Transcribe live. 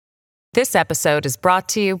This episode is brought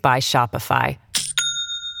to you by Shopify.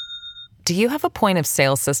 Do you have a point of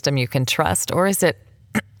sale system you can trust, or is it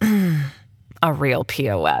a real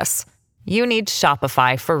POS? You need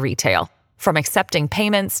Shopify for retail. From accepting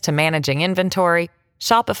payments to managing inventory,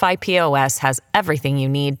 Shopify POS has everything you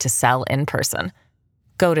need to sell in person.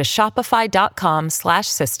 Go to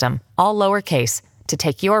shopify.com/system, all lowercase, to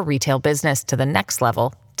take your retail business to the next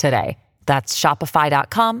level today. That's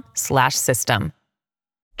shopify.com/system.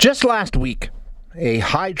 Just last week, a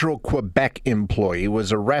Hydro-Quebec employee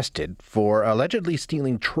was arrested for allegedly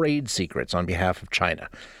stealing trade secrets on behalf of China.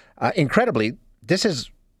 Incredibly, it's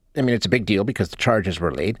a big deal because the charges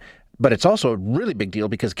were laid, but it's also a really big deal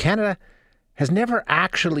because Canada has never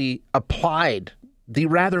actually applied the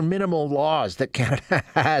rather minimal laws that Canada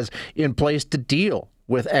has in place to deal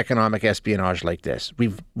with economic espionage like this.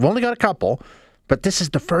 We've only got a couple, but this is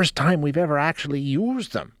the first time we've ever actually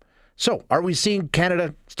used them. So, are we seeing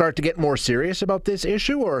Canada start to get more serious about this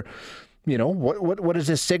issue, or, what does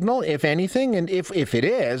this signal, if anything? And if it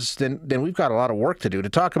is, then we've got a lot of work to do. To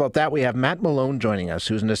talk about that, we have Matt Malone joining us,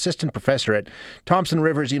 who's an assistant professor at Thompson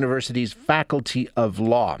Rivers University's Faculty of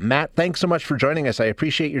Law. Matt, thanks so much for joining us. I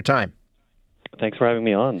appreciate your time. Thanks for having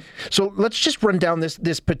me on. So let's just run down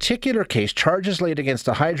this particular case, charges laid against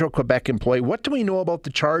a Hydro-Quebec employee. What do we know about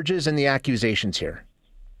the charges and the accusations here?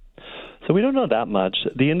 So we don't know that much.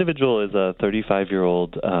 The individual is a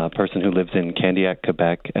 35-year-old person who lives in Candiac,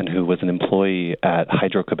 Quebec, and who was an employee at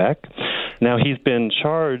Hydro-Quebec. Now, he's been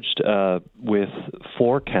charged with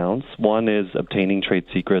 4 counts. One is obtaining trade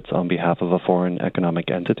secrets on behalf of a foreign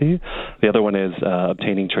economic entity. The other one is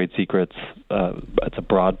obtaining trade secrets. It's a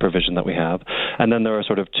broad provision that we have. And then there are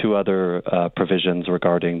sort of 2 other provisions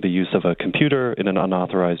regarding the use of a computer in an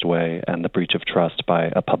unauthorized way and the breach of trust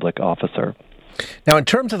by a public officer. Now, in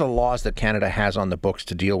terms of the laws that Canada has on the books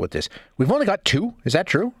to deal with this, we've only got 2. Is that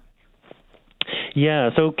true?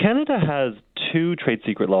 Yeah, so Canada has 2 trade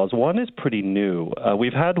secret laws. One is pretty new.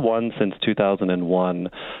 We've had one since 2001,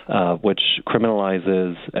 which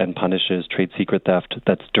criminalizes and punishes trade secret theft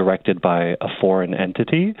that's directed by a foreign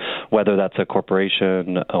entity, whether that's a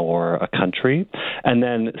corporation or a country. And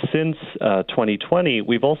then since 2020,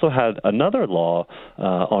 we've also had another law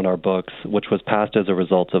on our books, which was passed as a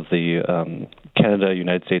result of the Canada,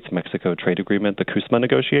 United States, Mexico trade agreement, the CUSMA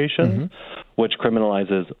negotiations, which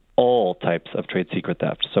criminalizes all types of trade secret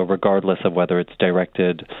theft. So regardless of whether it's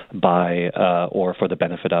directed by or for the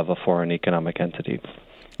benefit of a foreign economic entity.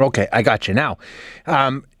 Okay, I got you. Now,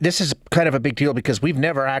 this is kind of a big deal because we've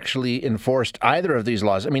never actually enforced either of these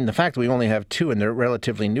laws. I mean, the fact that we only have 2 and they're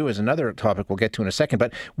relatively new is another topic we'll get to in a second,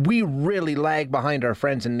 but we really lag behind our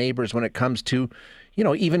friends and neighbors when it comes to,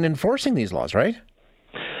 even enforcing these laws, right?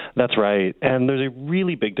 That's right. And there's a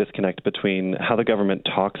really big disconnect between how the government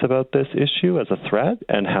talks about this issue as a threat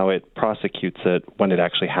and how it prosecutes it when it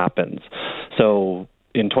actually happens. So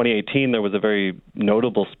in 2018, there was a very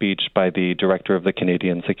notable speech by the director of the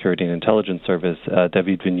Canadian Security and Intelligence Service,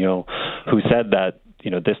 David Vigneault, who said that,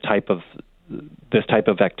 this type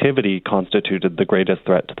of activity constituted the greatest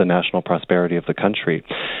threat to the national prosperity of the country.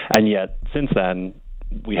 And yet, since then,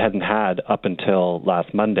 we hadn't had, up until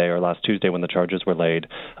last Monday or last Tuesday when the charges were laid,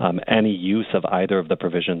 any use of either of the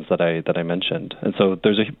provisions that I mentioned. And so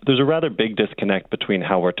there's a rather big disconnect between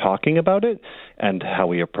how we're talking about it and how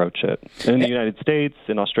we approach it. In the United States,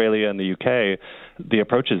 in Australia, and the UK, the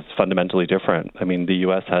approach is fundamentally different. I mean, the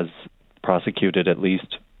U.S. has prosecuted at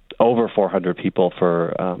least over 400 people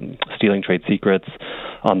for stealing trade secrets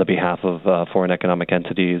on the behalf of foreign economic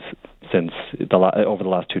entities over the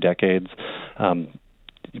last 2 decades.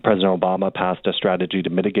 President Obama passed a strategy to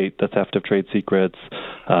mitigate the theft of trade secrets.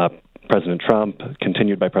 President Trump,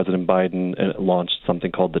 continued by President Biden, launched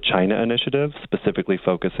something called the China Initiative, specifically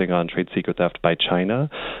focusing on trade secret theft by China.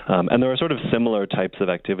 And there are sort of similar types of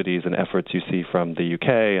activities and efforts you see from the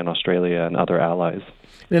UK and Australia and other allies.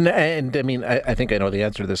 And I mean, I think I know the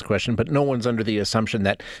answer to this question, but no one's under the assumption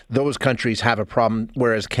that those countries have a problem,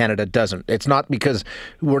 whereas Canada doesn't. It's not because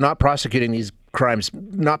we're not prosecuting these crimes,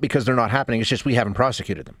 not because they're not happening. It's just we haven't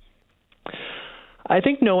prosecuted them. I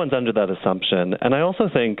think no one's under that assumption. And I also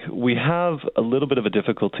think we have a little bit of a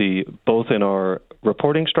difficulty both in our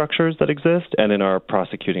reporting structures that exist and in our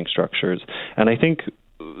prosecuting structures. And I think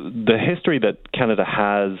the history that Canada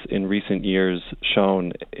has in recent years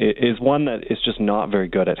shown is one that is just not very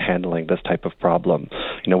good at handling this type of problem.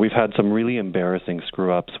 We've had some really embarrassing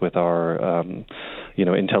screw-ups with our,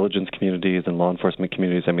 intelligence communities and law enforcement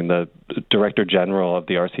communities. I mean, the Director General of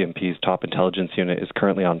the RCMP's top intelligence unit is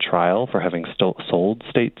currently on trial for having sold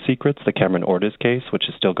state secrets, the Cameron Ortiz case, which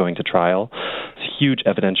is still going to trial. There's huge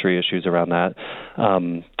evidentiary issues around that.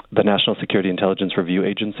 the National Security Intelligence Review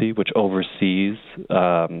Agency, which oversees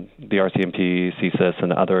the RCMP, CSIS,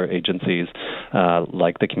 and other agencies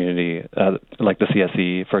like the community, like the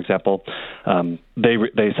CSE, for example.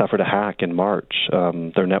 They suffered a hack in March.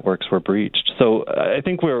 Their networks were breached. So I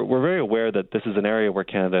think we're very aware that this is an area where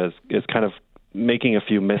Canada is kind of making a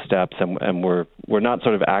few missteps, and we're not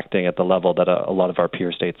sort of acting at the level that a lot of our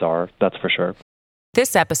peer states are. That's for sure.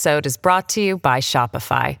 This episode is brought to you by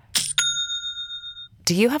Shopify.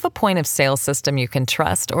 Do you have a point of sale system you can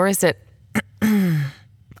trust, or is it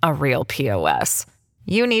a real POS?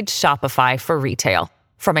 You need Shopify for retail.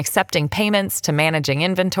 From accepting payments to managing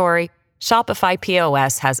inventory, Shopify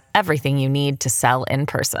POS has everything you need to sell in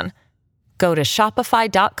person. Go to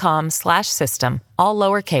shopify.com/system, all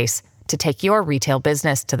lowercase, to take your retail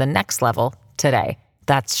business to the next level today.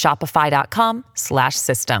 That's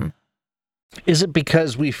shopify.com/system. Is it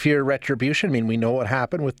because we fear retribution? I mean, we know what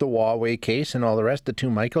happened with the Huawei case and all the rest, the two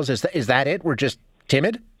Michaels. Is that it? We're just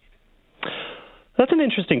timid? That's an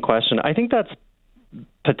interesting question. I think that's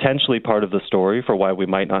potentially part of the story for why we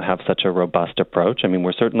might not have such a robust approach. I mean,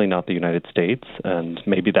 we're certainly not the United States, and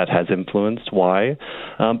maybe that has influenced why.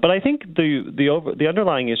 But I think the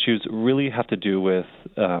underlying issues really have to do with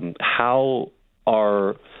how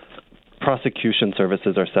our prosecution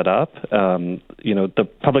services are set up. The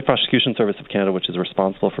Public Prosecution Service of Canada, which is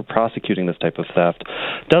responsible for prosecuting this type of theft,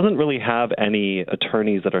 doesn't really have any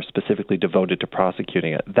attorneys that are specifically devoted to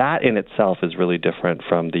prosecuting it. That in itself is really different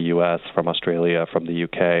from the U.S., from Australia, from the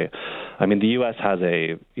U.K. I mean, the U.S. has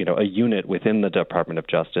a unit within the Department of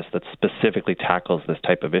Justice that specifically tackles this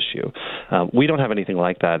type of issue. We don't have anything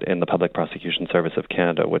like that in the Public Prosecution Service of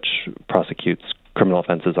Canada, which prosecutes criminal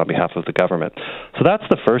offenses on behalf of the government. So that's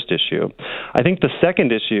the first issue. I think the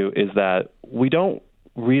second issue is that we don't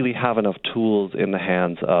really have enough tools in the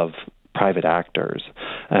hands of private actors.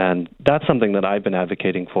 And that's something that I've been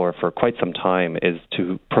advocating for quite some time, is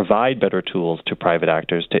to provide better tools to private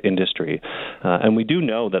actors, to industry. And we do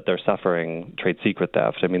know that they're suffering trade secret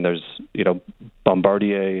theft. I mean, there's,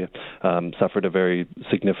 Bombardier suffered a very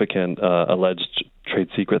significant alleged trade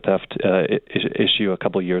secret theft issue a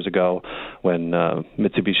couple of years ago when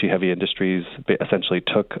Mitsubishi Heavy Industries essentially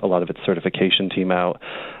took a lot of its certification team out.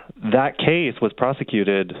 That case was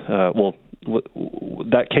prosecuted,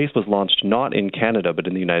 that case was launched not in Canada but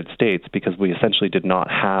in the United States because we essentially did not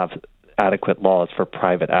have adequate laws for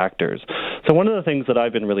private actors. So one of the things that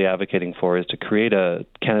I've been really advocating for is to create a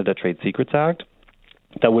Canada Trade Secrets Act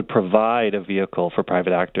that would provide a vehicle for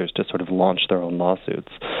private actors to sort of launch their own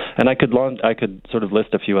lawsuits. And I could sort of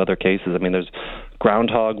list a few other cases. I mean, there's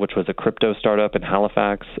Groundhog, which was a crypto startup in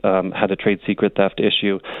Halifax, had a trade secret theft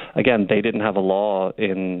issue. Again, they didn't have a law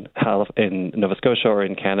in Nova Scotia or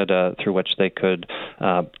in Canada through which they could,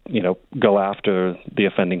 go after the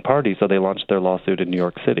offending party. So they launched their lawsuit in New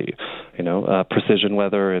York City. Precision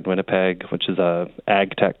Weather in Winnipeg, which is a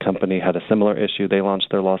ag tech company, had a similar issue. They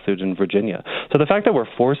launched their lawsuit in Virginia. So the fact that we're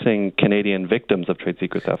forcing Canadian victims of trade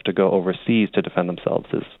secret theft to go overseas to defend themselves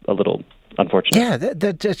is a little unfortunate. Yeah,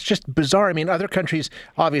 that's just bizarre. I mean, other countries,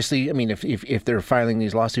 obviously, I mean, if they're filing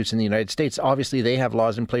these lawsuits in the United States, obviously they have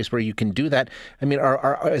laws in place where you can do that. I mean,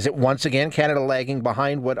 is it once again Canada lagging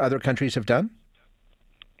behind what other countries have done?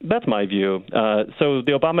 That's my view. So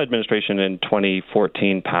the Obama administration in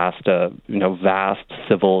 2014 passed a vast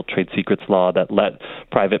civil trade secrets law that let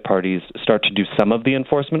private parties start to do some of the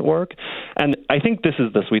enforcement work. And I think this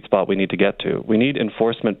is the sweet spot we need to get to. We need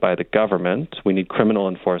enforcement by the government. We need criminal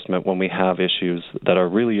enforcement when we have issues that are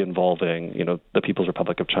really involving, the People's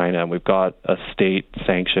Republic of China, and we've got a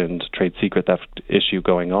state-sanctioned trade secret theft issue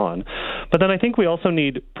going on. But then I think we also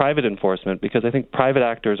need private enforcement because I think private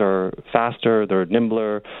actors are faster, they're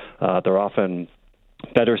nimbler, they're often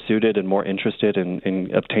better suited and more interested in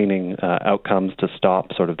obtaining outcomes to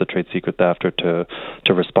stop sort of the trade secret theft or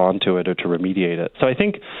to respond to it or to remediate it. So I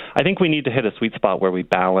think we need to hit a sweet spot where we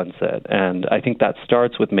balance it, and I think that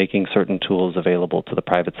starts with making certain tools available to the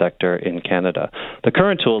private sector in Canada. The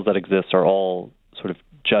current tools that exist are all sort of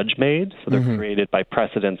judge-made, so they're created by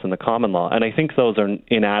precedents in the common law, and I think those are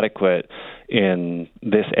inadequate in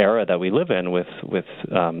this era that we live in with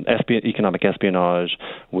economic espionage,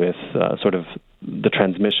 with sort of the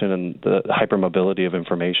transmission and the hypermobility of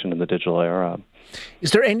information in the digital era.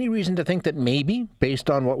 Is there any reason to think that maybe, based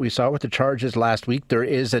on what we saw with the charges last week, there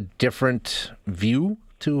is a different view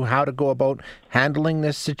to how to go about handling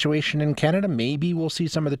this situation in Canada? Maybe we'll see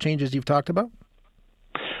some of the changes you've talked about?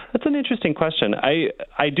 That's an interesting question.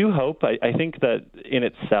 I do hope. I think that in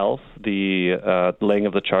itself, the laying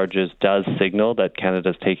of the charges does signal that Canada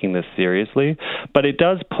is taking this seriously, but it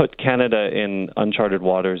does put Canada in uncharted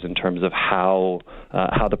waters in terms of how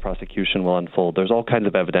the prosecution will unfold. There's all kinds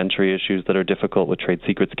of evidentiary issues that are difficult with trade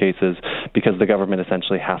secrets cases because the government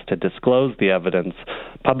essentially has to disclose the evidence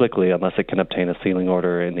publicly unless it can obtain a sealing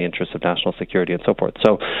order in the interest of national security and so forth.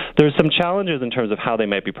 So there's some challenges in terms of how they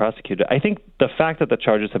might be prosecuted. I think the fact that the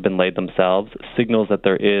charges have been laid themselves signals that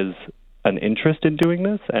there is an interest in doing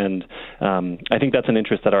this, and I think that's an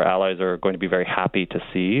interest that our allies are going to be very happy to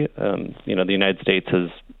see. The United States has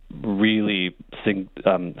really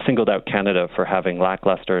singled out Canada for having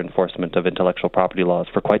lackluster enforcement of intellectual property laws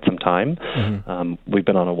for quite some time. Mm-hmm. We've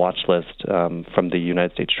been on a watch list from the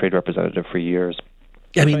United States Trade Representative for years.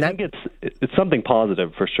 I think it's something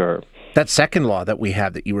positive for sure. That second law that we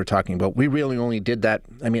have that you were talking about, we really only did that.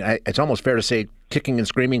 I mean, it's almost fair to say kicking and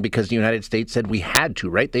screaming because the United States said we had to,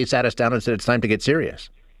 right? They sat us down and said it's time to get serious.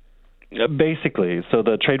 Basically. So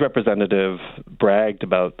the trade representative bragged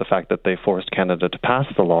about the fact that they forced Canada to pass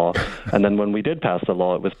the law. And then when we did pass the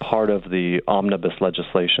law, it was part of the omnibus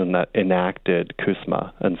legislation that enacted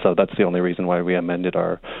CUSMA. And so that's the only reason why we amended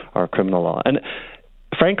our criminal law. And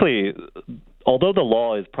frankly, although the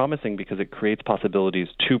law is promising because it creates possibilities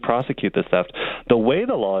to prosecute this theft, the way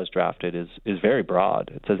the law is drafted is very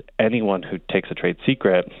broad. It says anyone who takes a trade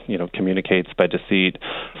secret, communicates by deceit,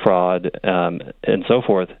 fraud, and so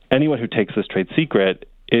forth, anyone who takes this trade secret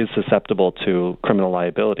is susceptible to criminal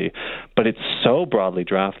liability. But it's so broadly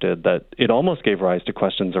drafted that it almost gave rise to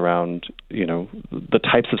questions around, the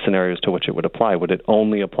types of scenarios to which it would apply. Would it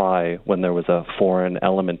only apply when there was a foreign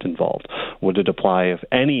element involved? Would it apply if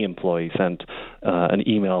any employee sent an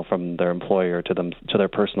email from their employer to their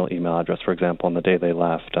personal email address, for example, on the day they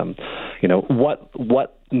left?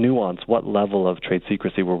 What nuance, what level of trade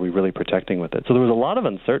secrecy were we really protecting with it? So there was a lot of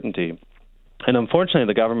uncertainty. And unfortunately,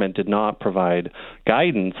 the government did not provide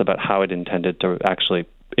guidance about how it intended to actually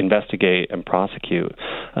investigate and prosecute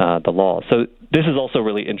the law. So this is also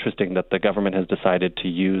really interesting that the government has decided to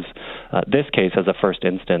use this case as a first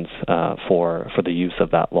instance for the use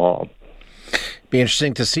of that law. Be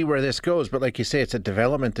interesting to see where this goes. But like you say, it's a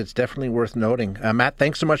development that's definitely worth noting. Matt,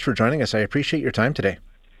 thanks so much for joining us. I appreciate your time today.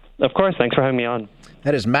 Of course. Thanks for having me on.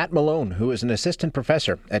 That is Matt Malone, who is an assistant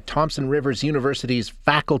professor at Thompson Rivers University's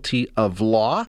Faculty of Law.